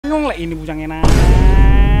bingung lah ini bujangnya nah.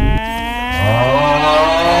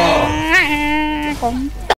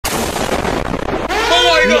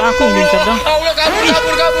 Ini aku ngincar dah.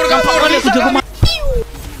 Kabur. Kali aku jago mati.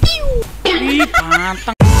 Ih,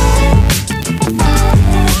 pantang.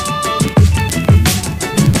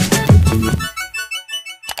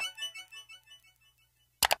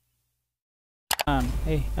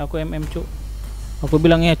 Aku MM cuk. Aku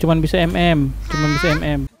bilang ya cuman bisa MM.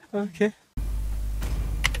 Oke.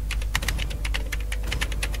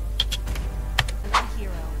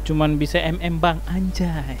 Cuman bisa MM bang,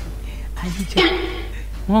 anjay.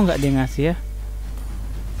 Mau nggak dia ngasih ya?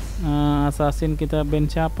 Assassin kita band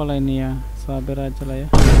siapa lah ini ya? Sabar aja lah ya.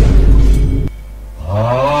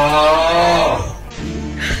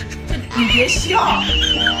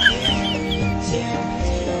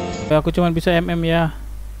 Aku cuman bisa MM ya.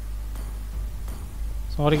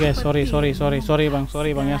 Sorry guys, sorry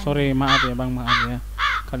bang ya, maaf ya.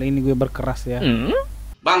 Kali ini gue berkeras ya.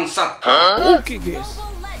 Bangsat. Oke guys.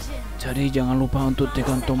 Jadi jangan lupa untuk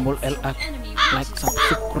tekan tombol like,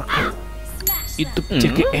 subscribe YouTube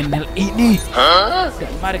CGNL ini. Dan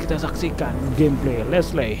mari kita saksikan gameplay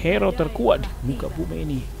Leslay, hero terkuat di muka bumi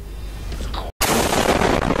ini.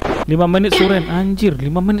 5 menit suren, anjir,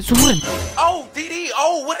 5 menit suren.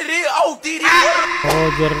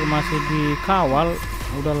 Roger masih dikawal,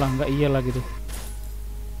 udahlah nggak iya lah gitu.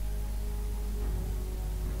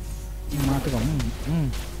 Mati kamu.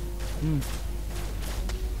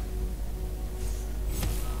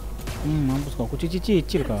 Mampus kau, aku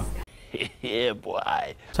cicil kau.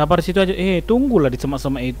 Boy. Sabar di situ aja. Tunggulah di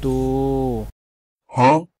semak-semak itu.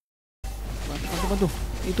 Bantu.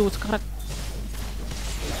 Itu sekarat.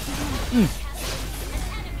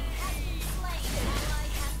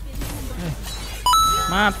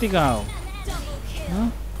 Mati kau.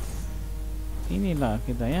 Inilah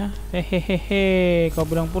kita ya. Hehehe. Kau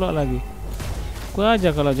bilang pula lagi. Aku aja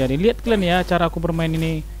kalau jadi. Lihat kalian ya cara aku bermain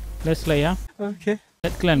ini Leslay ya. Oke.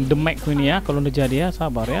 Lihat kalian the mic ini ya. Kalau udah jadi ya,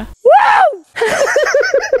 sabar ya.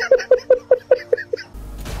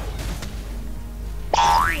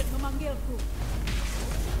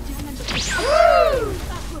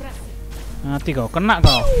 Mati kau, kena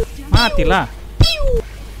kau. Matilah.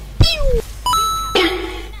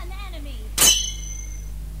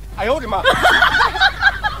 Ayo di mana?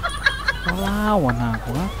 Kau lawan aku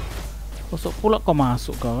ha? Kosok pula kau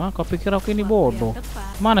masuk kau ha? Kau pikir aku ini bodoh?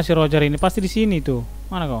 Mana si Roger ini? Pasti di sini tuh.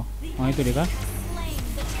 Mana kau? Oh itu dia kan?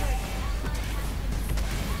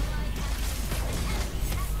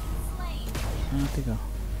 Mati kau.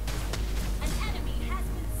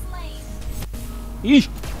 Ih,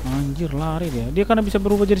 anjir lari dia. Dia karena bisa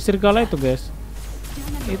berubah jadi serigala itu guys.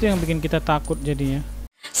 Itu yang bikin kita takut jadinya.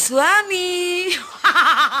 Suami.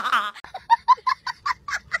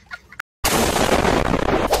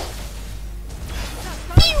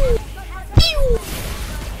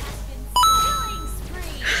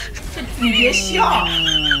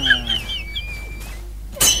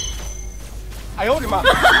 Ayo di mana?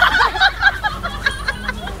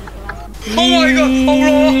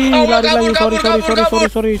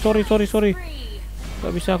 Sorry.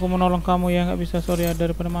 Gak bisa aku menolong kamu ya, gak bisa, sorry ya,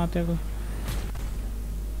 daripada mati aku.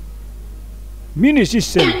 Mini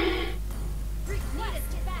season.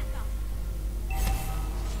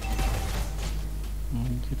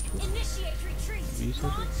 Bisa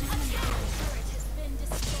tuh.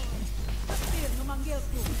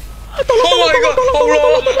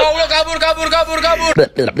 Allah, kabur.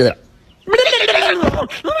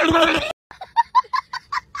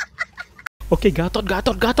 Oke,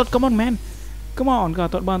 Gatot, come on man. Come on,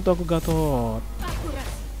 Gatot, bantu aku Gatot.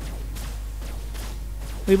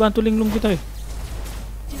 Wih, bantu linglung kita ya.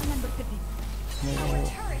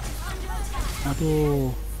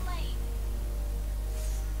 Aduh.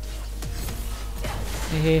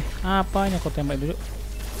 Apanya kau tembak dulu?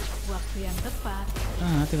 Waktu yang tepat.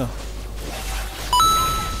 Hati kau.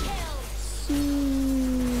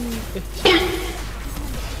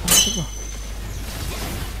 Mati kau.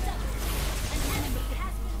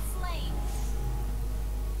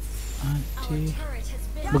 Anjir.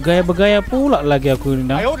 Begaya-begaya pula lagi aku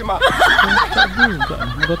ini. Ayo di mana? Juga.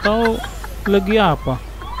 Udah tahu lagi apa?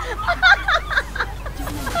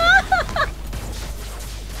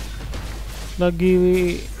 Lagi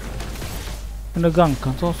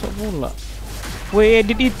menegangkan sosok pula.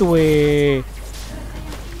 Edit itu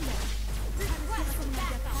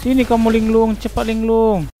Sini kamu linglung, cepat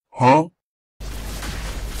linglung.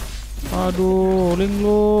 Aduh,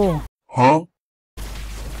 linglung.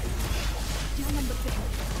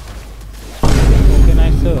 Oke,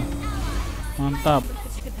 nice. Mantap.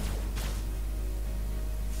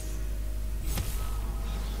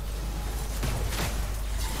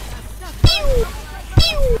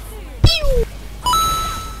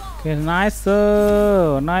 Oke, nice.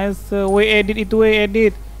 Nice. We edit itu, we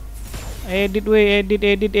edit. Edit, we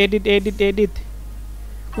edit.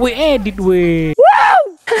 We edit, we.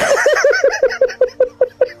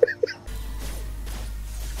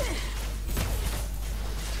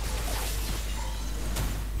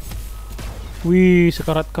 Wih,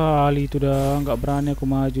 sekarat kali itu dah. Nggak berani aku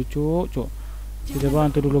maju, cuk. Kita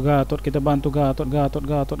bantu dulu Gatot. Kita bantu Gatot.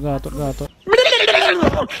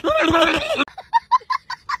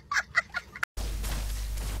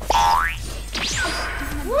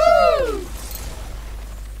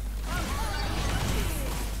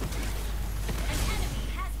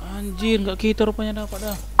 Anjir, nggak kita rupanya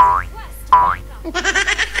dapat dah.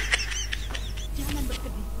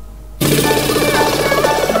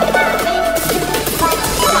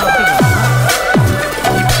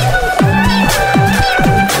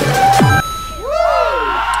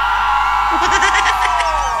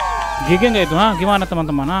 GG nggak itu, ha? Gimana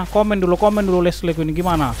teman-teman, ha? Komen dulu Leslay ini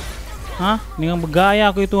gimana? Hah? Dengan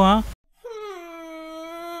bergaya aku itu, ha?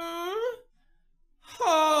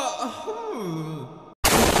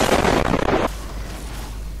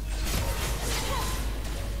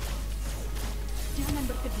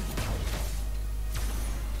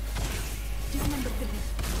 Jangan berkedip.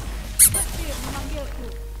 Petir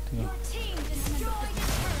memanggilku.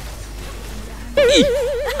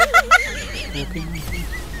 Oke.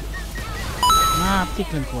 Mati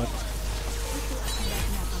kalian kuat.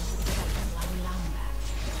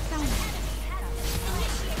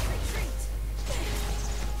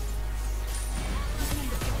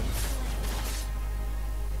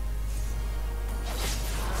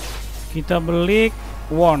 Kita belik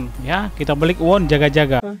won ya, kita belik won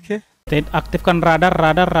jaga-jaga. Oke. Aktifkan radar.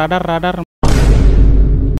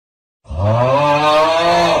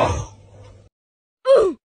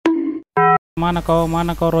 Mana kau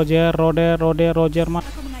Roger mana?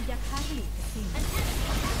 Aku mengajak Harley ke sini.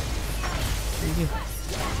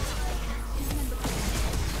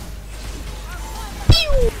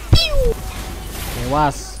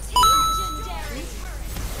 Tewas.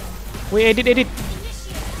 Wih, edit.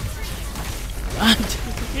 Anjir.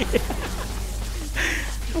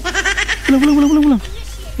 Belum.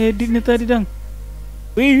 Editnya tadi, Dang.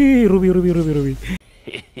 Wih, Ruby.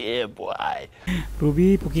 Yeah, boy.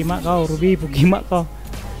 Ruby Pukimak kau.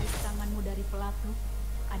 Tanganmu dari pelaku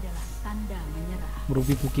adalah tanda menyerah.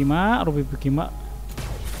 Ruby Pukimak.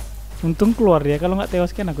 Untung keluar dia, kalau nggak tewas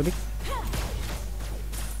kan aku, Dik.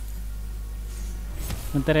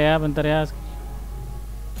 Bentar ya.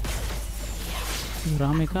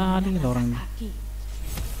 Rame kali lah orangnya.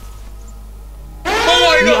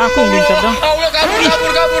 Ini aku ngincar dong.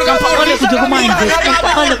 Nampak kali aku jago main, guys.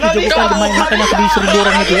 Makanya aku diserbu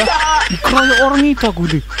orang itu ya. Dikeroyok orang itu aku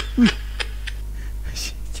deh. Wih.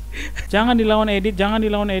 Jangan dilawan edit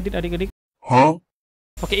adik-adik.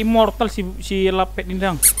 Pakai immortal si lapet ini,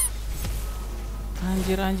 Dang.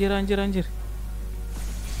 Anjir.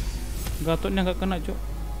 Gatotnya nggak kena, Cuk.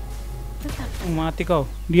 Mati kau.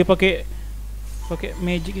 Dia pakai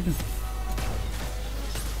magic itu.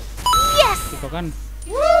 Yes. Itu kan.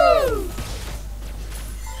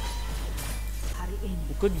 Hari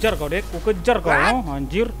ini. Ku kejar kau,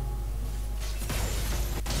 anjir.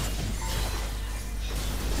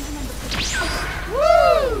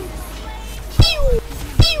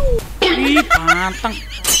 Ih, pantang.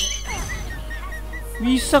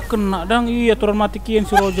 Bisa kena, Dang. Iya, turun matikin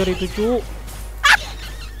si Roger itu, Cuk.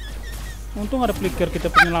 Untung ada flicker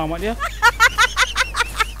kita penyelamat ya.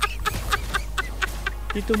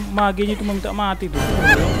 Itu maginya itu minta mati tuh.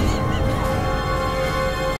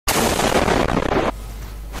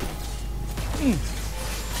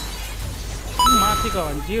 Mati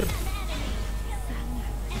kau, anjir.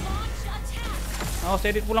 Awas,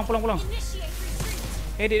 edit pulang.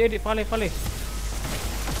 Edit, Vale.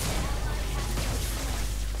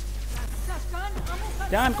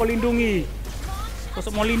 Jangan kau lindungi. Kau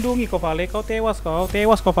mau lindungi kau, Vale. Kau tewas kau,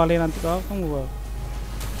 Vale, nanti kau tunggu.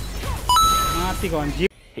 Mati kau,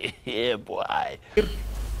 anjir. Yeah, boy.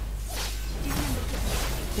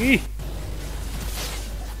 Ih.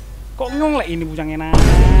 Kok nyonglek ini bujangnya, nah.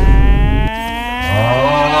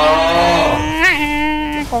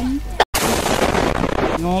 Kok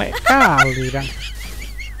nyonglek kali, Dang.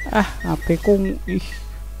 HP ku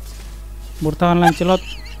bertahan Lancelot.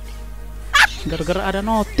 Gara-gara ada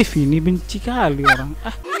notif ini, benci kali orang.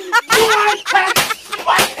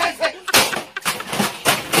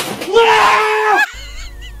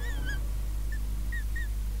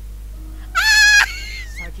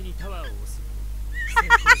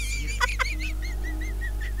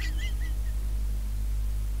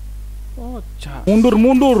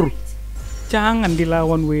 Mundur. Jangan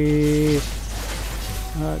dilawan weh.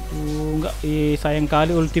 Aduh, enggak, sayang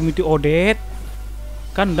kali ultimate Odet.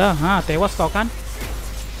 Kan dah, tewas kau kan?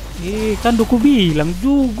 Kan duku bilang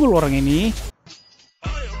jugul orang ini.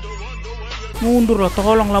 Mundur lah,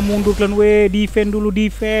 tolonglah mundur kalian weh. Defend dulu,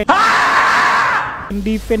 defend.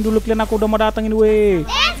 Defend dulu kalian, aku udah mau datangin weh.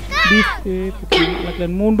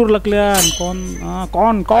 Kalian mundur lah kalian. Kon.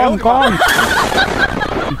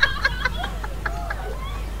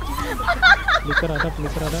 Flicker ada.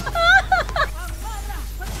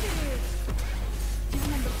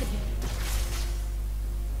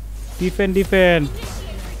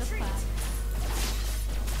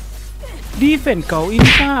 Defend kau, ini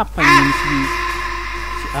siapa ini si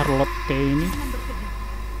Arlotte ini?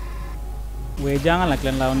 Weh, janganlah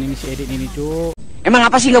kalian lawan ini si Edit ini, cu. Emang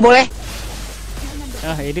apa sih nggak boleh?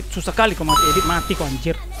 Edit susah kali kau mati. Edit mati kau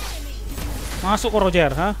anjir. Masuk kau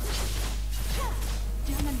Roger,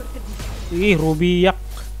 Ih, Rubiak.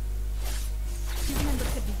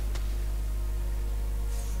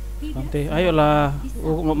 Santai, ayolah.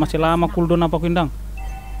 Masih lama cooldown apa Kindang?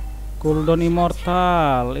 Cooldown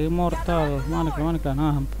immortal. Mana kalian?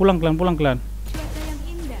 Pulang kalian.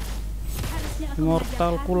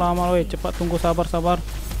 Immortal ku lama weh, cepat tunggu, sabar.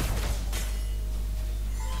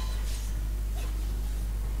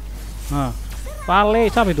 Pale,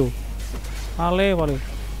 siapa itu? Pale.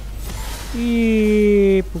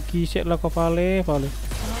 Ih, pukiset lah kau Pale.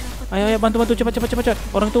 Ayo bantu cepat.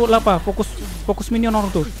 Orang itu apa? Fokus minion orang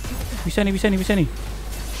tuh. Bisa nih.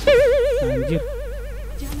 Anjir.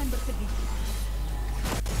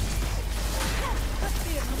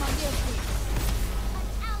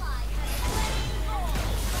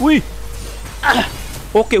 Wih.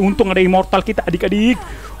 Oke, untung ada immortal kita adik-adik.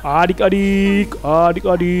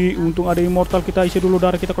 Untung ada immortal kita, isi dulu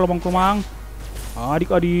darah kita ke lubang-lubang.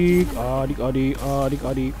 Adik-adik.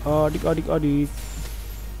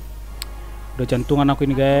 Udah jantungan aku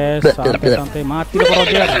ini guys. Santai mati lah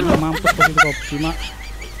Roger. Mampus pasti kau cima.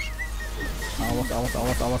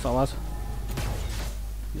 Awas.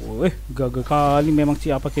 Wih, gagal kali memang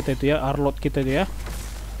siapa kita itu ya, Arlotte kita itu ya.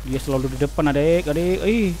 Dia selalu di depan adik.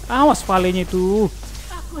 Awas palenya itu.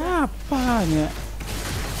 Apanya?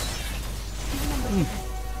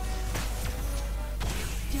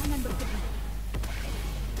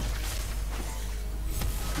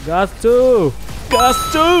 Gas tuh.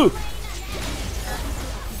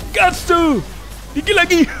 Dikit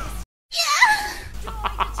lagi.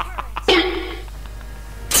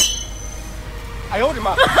 Ayo,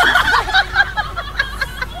 Mak.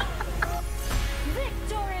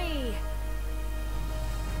 Victory!